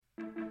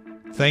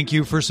Thank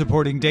you for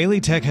supporting Daily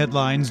Tech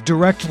Headlines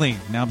directly.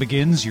 Now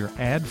begins your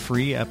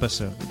ad-free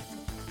episode.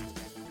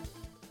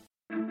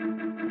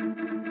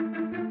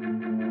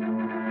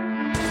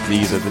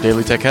 These are the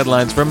Daily Tech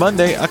Headlines for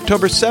Monday,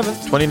 October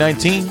 7th,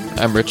 2019.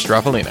 I'm Rich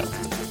Straffolino.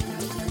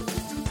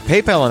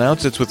 PayPal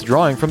announced it's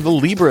withdrawing from the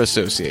Libra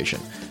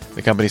Association.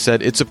 The company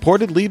said it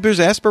supported Libra's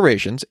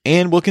aspirations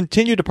and will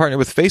continue to partner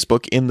with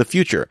Facebook in the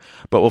future,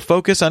 but will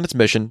focus on its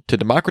mission to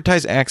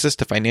democratize access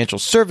to financial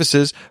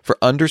services for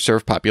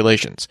underserved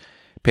populations.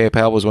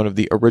 PayPal was one of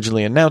the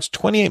originally announced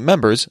 28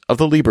 members of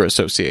the Libra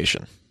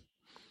Association.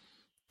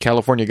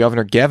 California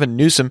Governor Gavin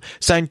Newsom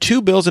signed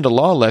 2 bills into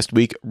law last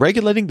week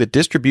regulating the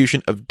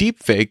distribution of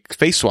deepfake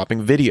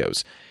face-swapping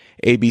videos.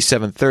 AB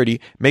 730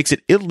 makes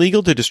it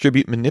illegal to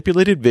distribute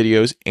manipulated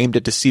videos aimed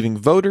at deceiving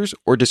voters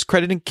or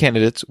discrediting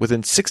candidates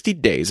within 60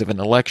 days of an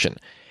election.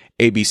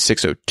 AB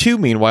 602,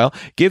 meanwhile,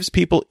 gives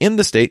people in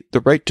the state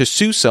the right to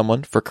sue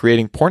someone for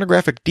creating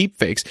pornographic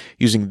deepfakes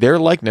using their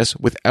likeness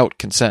without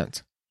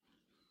consent.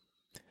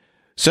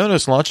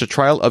 Sonos launched a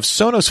trial of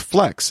Sonos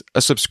Flex,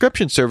 a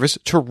subscription service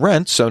to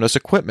rent Sonos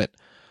equipment.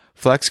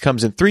 Flex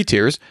comes in 3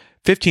 tiers.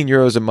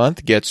 €15 a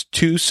month gets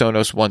 2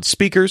 Sonos One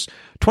speakers,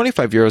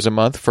 €25 a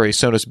month for a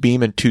Sonos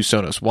Beam and 2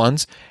 Sonos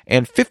Ones,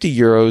 and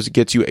 €50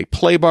 gets you a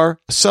playbar,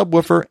 a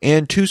subwoofer,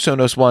 and 2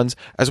 Sonos Ones,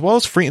 as well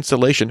as free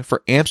installation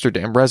for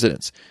Amsterdam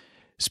residents.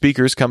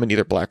 Speakers come in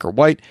either black or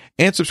white,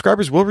 and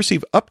subscribers will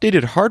receive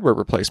updated hardware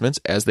replacements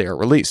as they are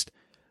released.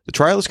 The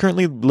trial is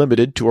currently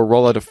limited to a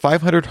rollout of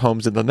 500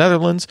 homes in the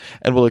Netherlands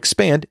and will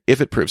expand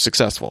if it proves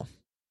successful.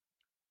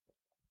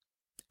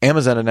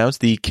 Amazon announced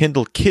the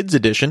Kindle Kids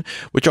Edition,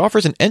 which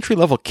offers an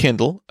entry-level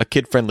Kindle, a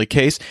kid-friendly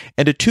case,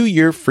 and a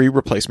 2-year free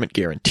replacement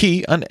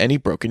guarantee on any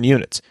broken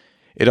units.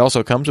 It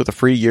also comes with a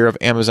free year of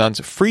Amazon's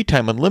Free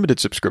Time Unlimited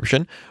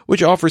subscription,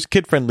 which offers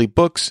kid-friendly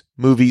books,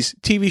 movies,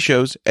 TV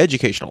shows,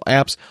 educational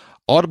apps,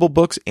 Audible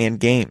books, and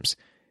games.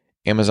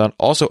 Amazon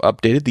also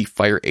updated the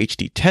Fire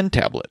HD 10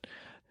 tablet.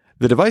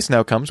 The device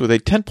now comes with a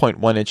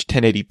 10.1-inch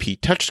 1080p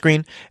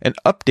touchscreen, an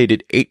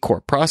updated 8-core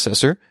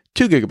processor,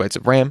 2 GB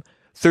of RAM,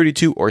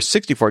 32 or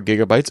 64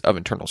 GB of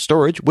internal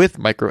storage with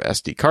micro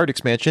SD card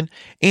expansion,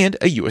 and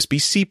a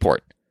USB-C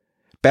port.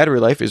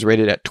 Battery life is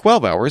rated at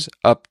 12 hours,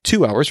 up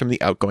 2 hours from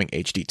the outgoing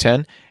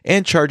HD10,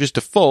 and charges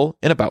to full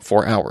in about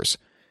 4 hours.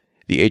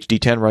 The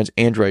HD10 runs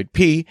Android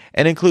P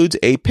and includes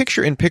a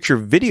picture-in-picture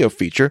video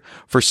feature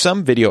for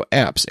some video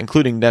apps,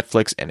 including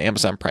Netflix and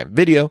Amazon Prime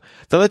Video,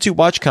 that lets you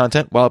watch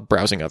content while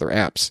browsing other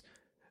apps.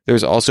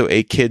 There's also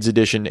a Kids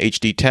Edition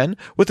HD10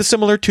 with a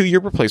similar 2-year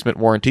replacement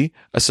warranty,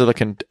 a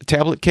silicon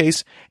tablet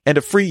case, and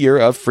a free year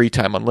of Free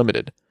Time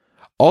Unlimited.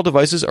 All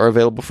devices are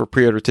available for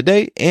pre-order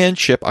today and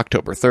ship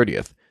October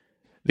 30th.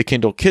 The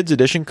Kindle Kids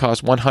Edition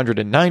costs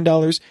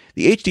 $109,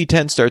 the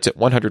HD10 starts at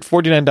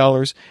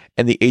 $149,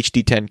 and the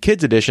HD10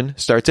 Kids Edition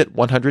starts at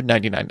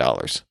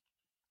 $199.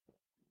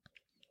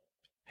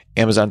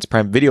 Amazon's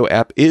Prime Video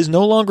app is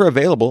no longer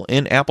available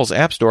in Apple's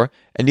App Store,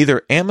 and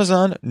neither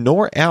Amazon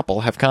nor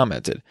Apple have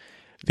commented.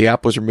 The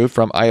app was removed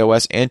from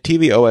iOS and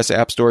tvOS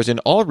app stores in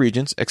all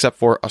regions except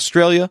for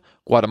Australia,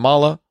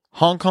 Guatemala,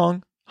 Hong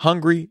Kong,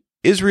 Hungary,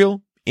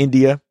 Israel,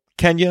 India,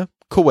 Kenya,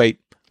 Kuwait,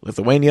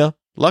 Lithuania,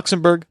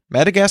 Luxembourg,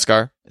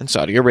 Madagascar, and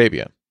Saudi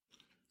Arabia.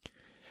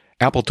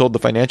 Apple told the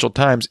Financial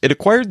Times it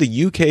acquired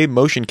the UK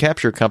motion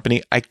capture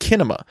company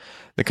Ikinema.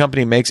 The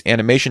company makes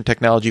animation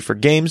technology for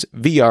games,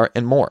 VR,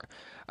 and more.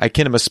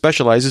 Ikinema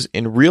specializes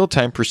in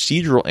real-time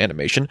procedural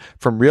animation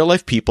from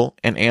real-life people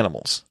and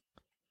animals.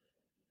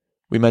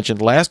 We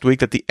mentioned last week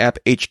that the app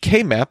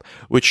HK Map,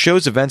 which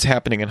shows events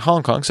happening in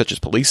Hong Kong, such as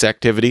police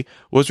activity,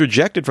 was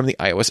rejected from the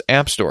iOS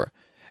App Store.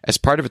 As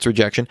part of its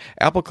rejection,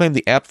 Apple claimed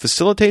the app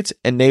facilitates,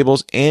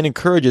 enables, and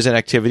encourages an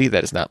activity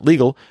that is not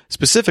legal,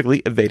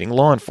 specifically evading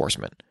law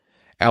enforcement.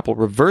 Apple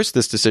reversed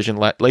this decision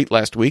late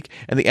last week,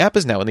 and the app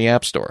is now in the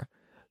App Store.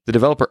 The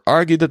developer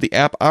argued that the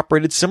app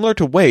operated similar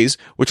to Waze,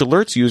 which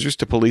alerts users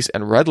to police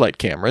and red light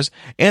cameras,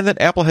 and that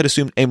Apple had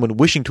assumed anyone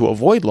wishing to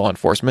avoid law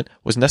enforcement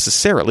was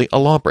necessarily a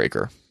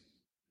lawbreaker.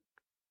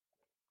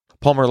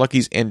 Palmer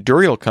Luckey's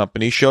Anduril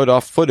company showed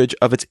off footage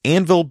of its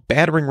Anvil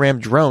battering ram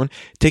drone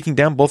taking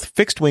down both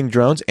fixed-wing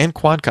drones and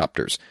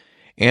quadcopters.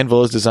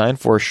 Anvil is designed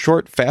for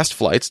short, fast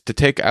flights to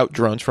take out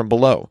drones from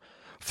below.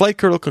 Flight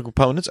critical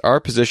components are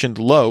positioned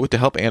low to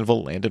help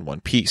Anvil land in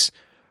one piece.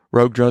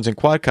 Rogue drones and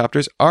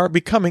quadcopters are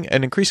becoming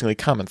an increasingly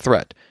common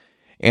threat.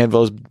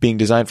 Anvil is being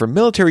designed for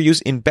military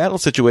use in battle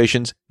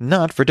situations,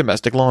 not for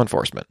domestic law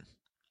enforcement.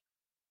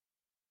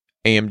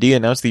 AMD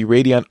announced the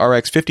Radeon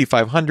RX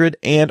 5500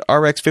 and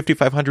RX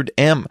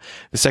 5500M,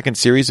 the second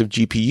series of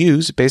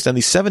GPUs based on the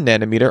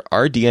 7nm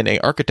RDNA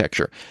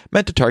architecture,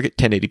 meant to target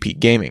 1080p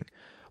gaming.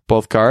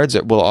 Both cards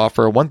will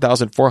offer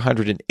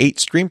 1,408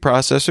 stream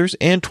processors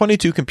and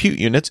 22 compute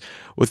units,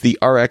 with the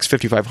RX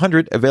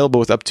 5500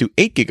 available with up to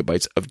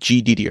 8GB of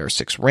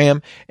GDDR6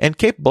 RAM and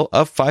capable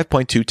of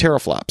 5.2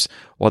 teraflops,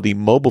 while the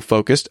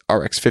mobile-focused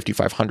RX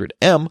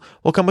 5500M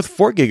will come with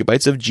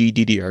 4GB of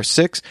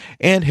GDDR6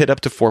 and hit up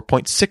to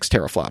 4.6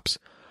 teraflops.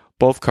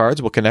 Both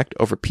cards will connect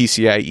over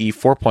PCIe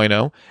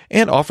 4.0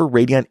 and offer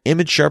Radeon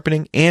image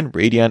sharpening and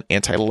Radeon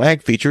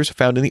anti-lag features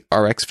found in the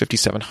RX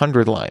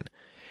 5700 line.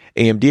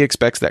 AMD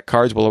expects that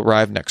cards will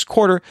arrive next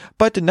quarter,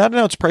 but did not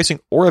announce pricing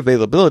or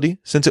availability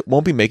since it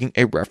won't be making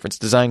a reference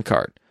design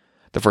card.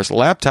 The first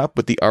laptop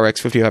with the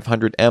RX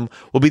 5500M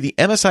will be the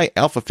MSI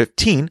Alpha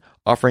 15,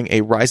 offering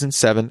a Ryzen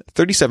 7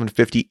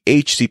 3750H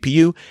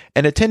CPU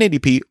and a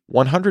 1080p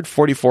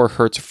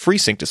 144Hz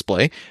FreeSync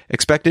display,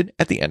 expected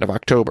at the end of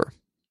October.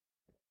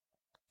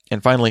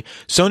 And finally,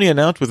 Sony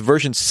announced with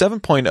version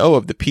 7.0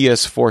 of the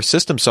PS4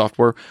 system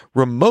software,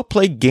 Remote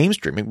Play game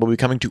streaming will be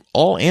coming to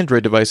all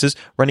Android devices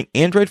running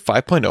Android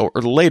 5.0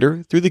 or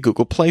later through the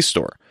Google Play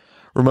Store.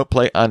 Remote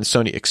Play on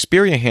Sony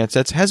Xperia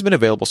handsets has been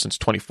available since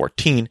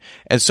 2014,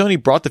 and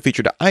Sony brought the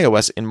feature to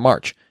iOS in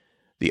March.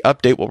 The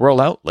update will roll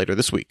out later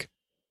this week.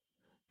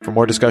 For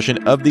more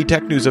discussion of the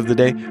tech news of the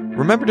day,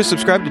 remember to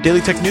subscribe to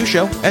Daily Tech News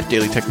Show at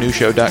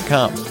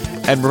dailytechnewsshow.com.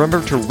 And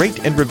remember to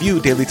rate and review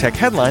Daily Tech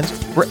Headlines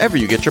wherever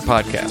you get your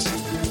podcasts.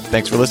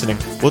 Thanks for listening.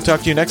 We'll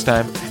talk to you next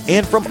time.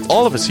 And from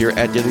all of us here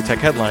at Daily Tech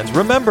Headlines,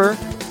 remember,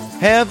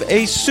 have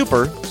a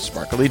super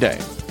sparkly day.